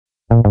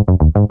Hi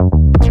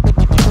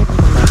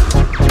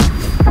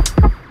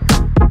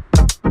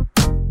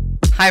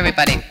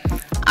everybody.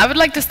 I would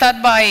like to start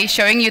by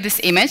showing you this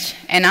image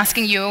and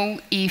asking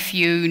you if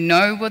you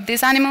know what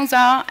these animals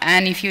are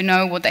and if you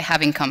know what they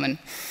have in common.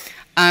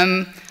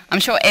 I'm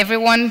sure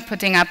everyone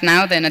putting up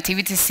now the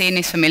nativity scene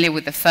is familiar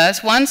with the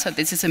first one. So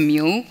this is a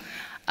mule.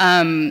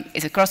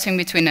 It's a crossing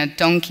between a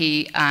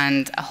donkey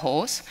and a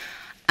horse.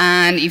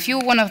 And if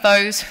you're one of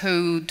those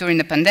who, during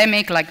the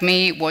pandemic, like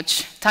me,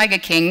 watch Tiger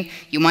King,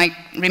 you might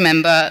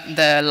remember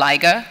the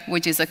liger,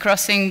 which is a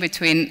crossing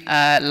between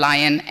a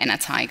lion and a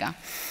tiger.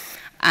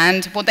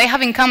 And what they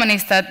have in common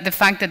is that the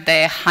fact that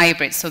they're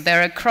hybrids. So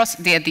they're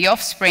the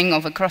offspring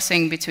of a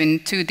crossing between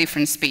two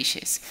different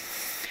species.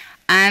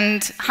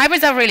 And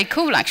hybrids are really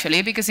cool,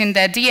 actually, because in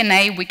their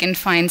DNA, we can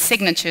find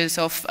signatures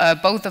of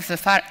both of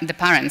the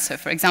parents. So,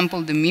 for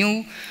example, the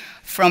mule,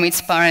 from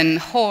its parent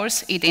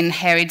horse, it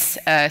inherits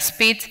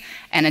speed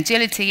and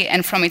agility,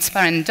 and from its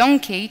parent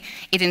donkey,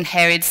 it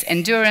inherits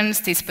endurance,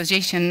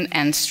 disposition,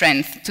 and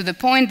strength, to the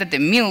point that the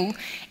mule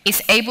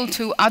is able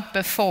to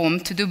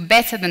outperform, to do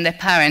better than their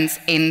parents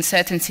in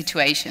certain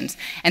situations.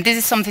 And this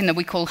is something that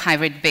we call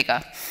hybrid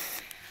vigor.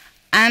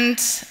 And,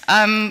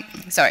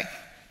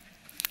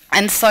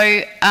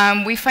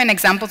 we find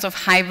examples of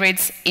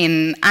hybrids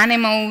in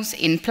animals,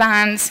 in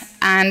plants,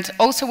 and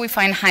also we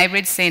find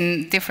hybrids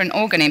in different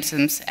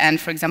organisms. And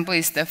for example,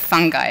 is the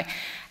fungi.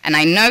 And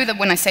I know that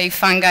when I say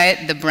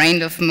fungi, the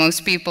brain of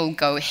most people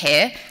go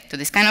here to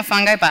this kind of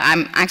fungi, but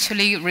I'm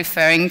actually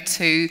referring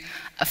to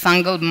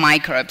fungal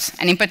microbes,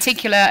 and in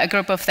particular, a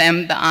group of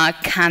them that are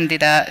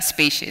Candida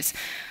species.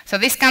 So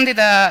these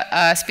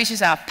Candida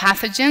species are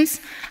pathogens,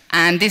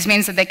 and this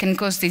means that they can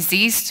cause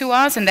disease to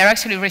us, and they're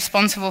actually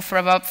responsible for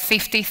about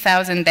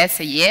 50,000 deaths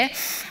a year,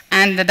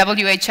 and the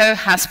WHO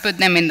has put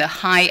them in the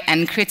high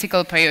and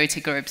critical priority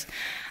groups.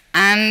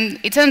 And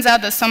it turns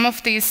out that some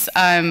of these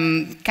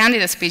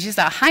Candida species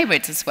are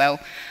hybrids as well.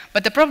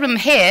 But the problem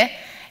here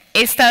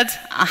is that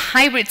a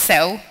hybrid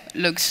cell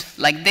looks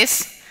like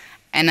this,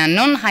 and a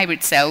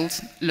non-hybrid cell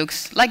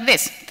looks like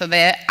this. So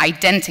they're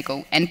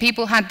identical. And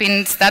people had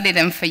been studying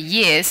them for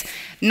years,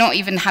 not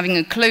even having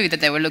a clue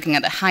that they were looking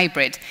at a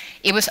hybrid.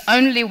 It was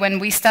only when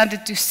we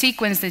started to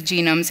sequence the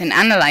genomes and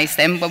analyze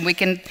them when we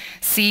can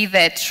see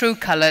their true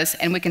colors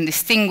and we can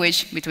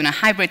distinguish between a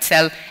hybrid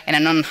cell and a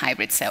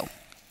non-hybrid cell.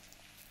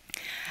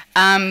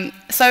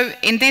 So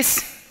in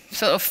this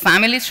sort of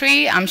family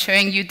tree, I'm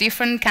showing you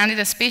different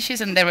Candida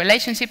species and their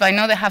relationship. I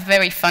know they have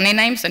very funny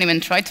names, don't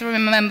even try to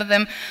remember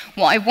them.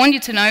 What I want you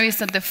to know is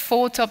that the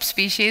 4 top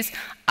species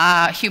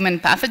are human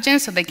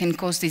pathogens, so they can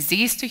cause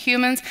disease to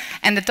humans,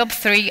 and the top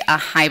 3 are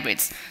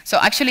hybrids. So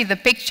actually the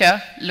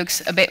picture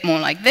looks a bit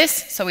more like this.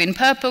 So in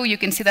purple, you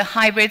can see the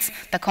hybrids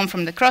that come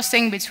from the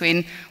crossing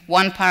between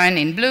one parent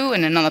in blue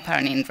and another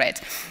parent in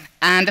red.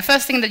 And the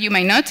first thing that you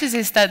may notice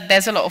is that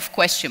there's a lot of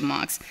question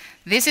marks.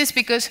 This is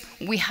because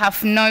we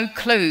have no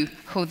clue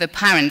who the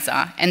parents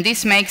are, and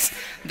this makes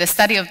the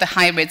study of the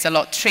hybrids a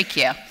lot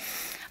trickier.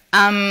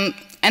 And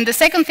the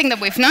second thing that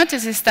we've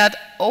noticed is that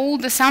all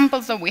the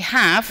samples that we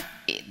have,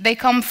 they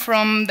come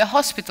from the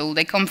hospital,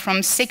 they come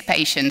from sick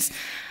patients,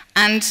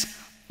 and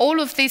all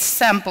of these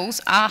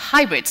samples are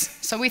hybrids.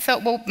 So we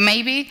thought, well,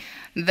 maybe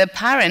the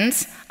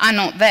parents are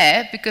not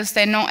there because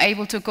they're not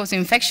able to cause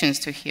infections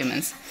to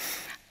humans.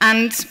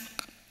 And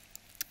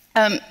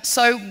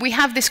so we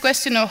have this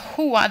question of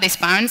who are these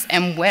parents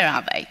and where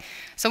are they?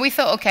 So we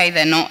thought, okay,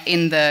 they're not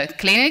in the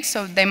clinic,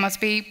 so they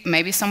must be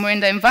maybe somewhere in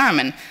the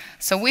environment.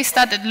 So we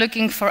started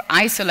looking for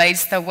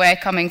isolates that were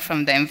coming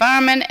from the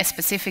environment,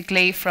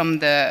 specifically from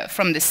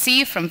the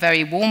sea, from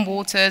very warm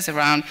waters,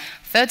 around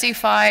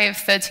 35,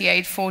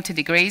 38, 40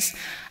 degrees.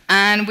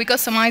 And we got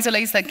some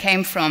isolates that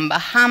came from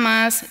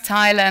Bahamas,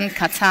 Thailand,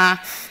 Qatar.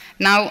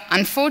 Now,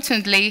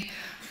 unfortunately,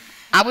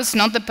 I was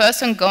not the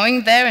person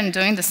going there and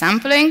doing the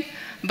sampling,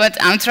 but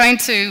I'm trying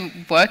to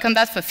work on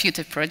that for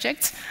future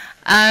projects.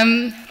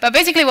 But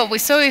basically what we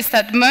saw is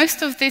that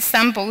most of these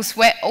samples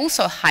were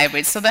also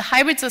hybrids. So the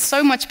hybrids are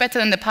so much better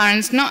than the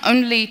parents, not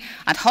only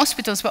at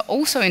hospitals, but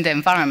also in the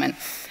environment.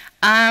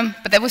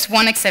 But there was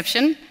one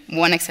exception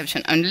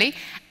only,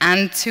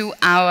 and to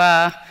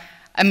our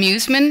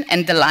amusement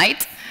and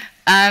delight,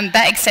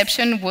 that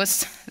exception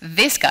was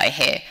this guy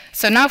here.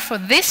 So now for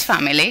this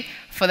family,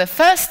 for the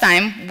first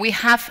time, we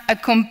have a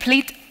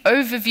complete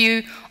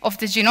overview of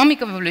the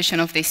genomic evolution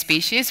of this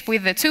species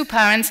with the 2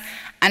 parents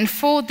and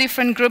 4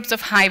 different groups of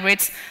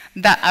hybrids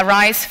that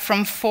arise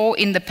from 4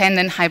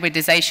 independent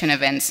hybridization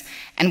events.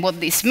 And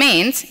what this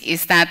means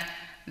is that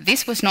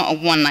this was not a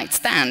one-night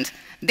stand.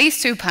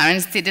 These 2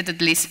 parents did it at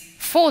least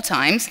 4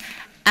 times,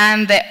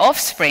 and their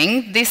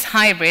offspring, these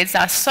hybrids,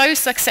 are so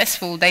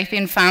successful they've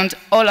been found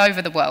all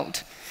over the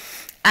world.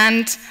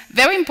 And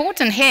very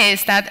important here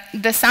is that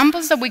the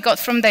samples that we got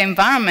from the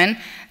environment,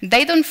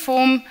 they don't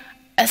form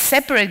a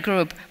separate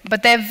group,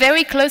 but they're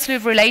very closely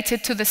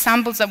related to the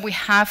samples that we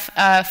have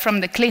from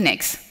the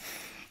clinics.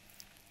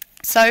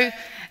 So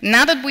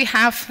Now that we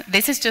have,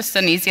 this is just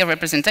an easier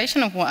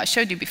representation of what I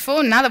showed you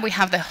before, now that we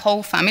have the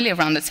whole family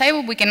around the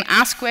table, we can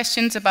ask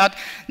questions about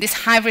this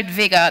hybrid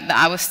vigor that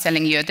I was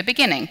telling you at the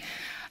beginning.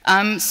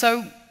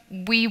 So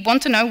we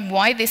want to know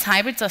why these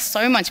hybrids are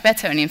so much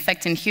better in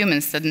infecting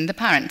humans than the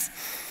parents.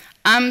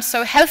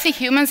 So healthy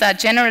humans are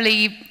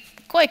generally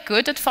quite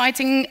good at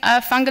fighting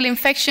fungal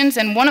infections,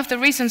 and one of the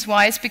reasons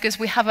why is because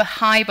we have a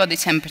high body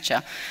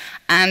temperature,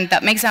 and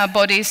that makes our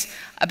bodies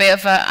a bit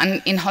of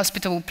an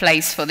inhospitable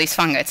place for this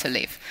fungi to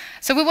live.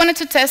 So we wanted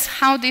to test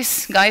how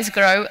these guys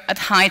grow at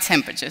high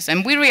temperatures,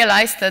 and we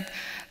realized that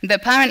the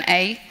parent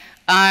A,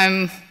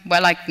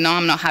 were like, no,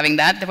 I'm not having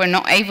that. They were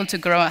not able to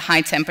grow at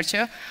high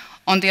temperature.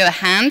 On the other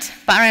hand,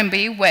 parent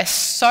B were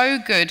so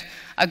good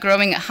at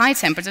growing at high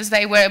temperatures,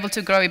 they were able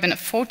to grow even at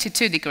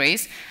 42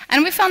 degrees,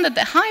 and we found that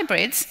the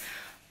hybrids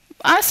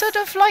are sort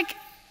of like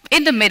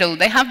in the middle.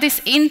 They have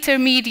this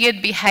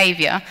intermediate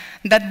behavior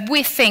that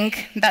we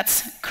think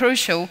that's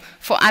crucial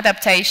for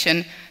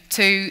adaptation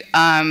to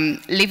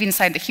live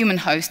inside the human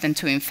host and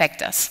to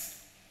infect us.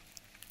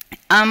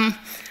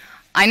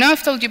 I know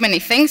I've told you many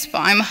things, but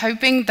I'm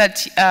hoping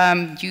that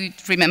you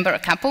remember a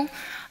couple.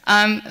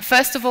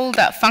 First of all,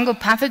 that fungal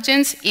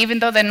pathogens, even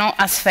though they're not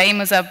as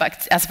famous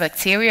as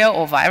bacteria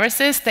or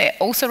viruses, they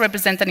also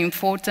represent an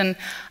important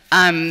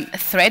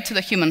threat to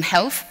the human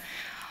health.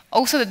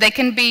 Also, that they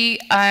can be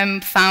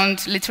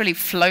found literally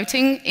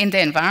floating in the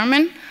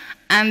environment,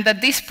 and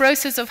that this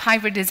process of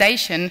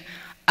hybridization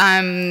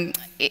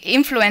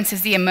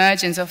influences the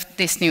emergence of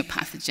these new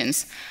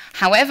pathogens.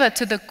 However,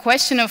 to the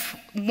question of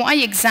why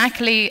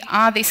exactly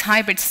are these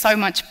hybrids so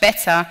much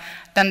better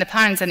than the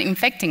parents and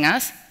infecting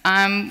us,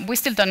 we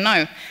still don't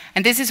know.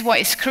 And this is why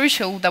it's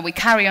crucial that we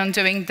carry on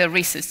doing the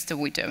research that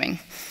we're doing.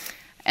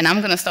 And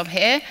I'm going to stop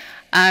here.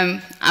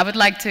 I would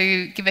like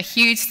to give a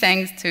huge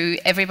thanks to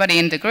everybody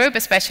in the group,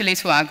 especially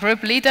to our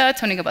group leader,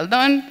 Tony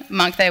Gabaldon,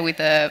 marked there with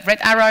a red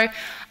arrow,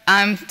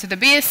 to the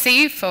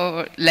BSc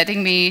for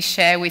letting me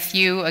share with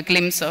you a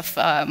glimpse of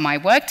my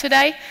work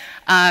today,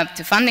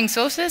 to funding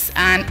sources,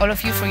 and all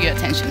of you for your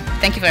attention.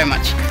 Thank you very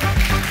much.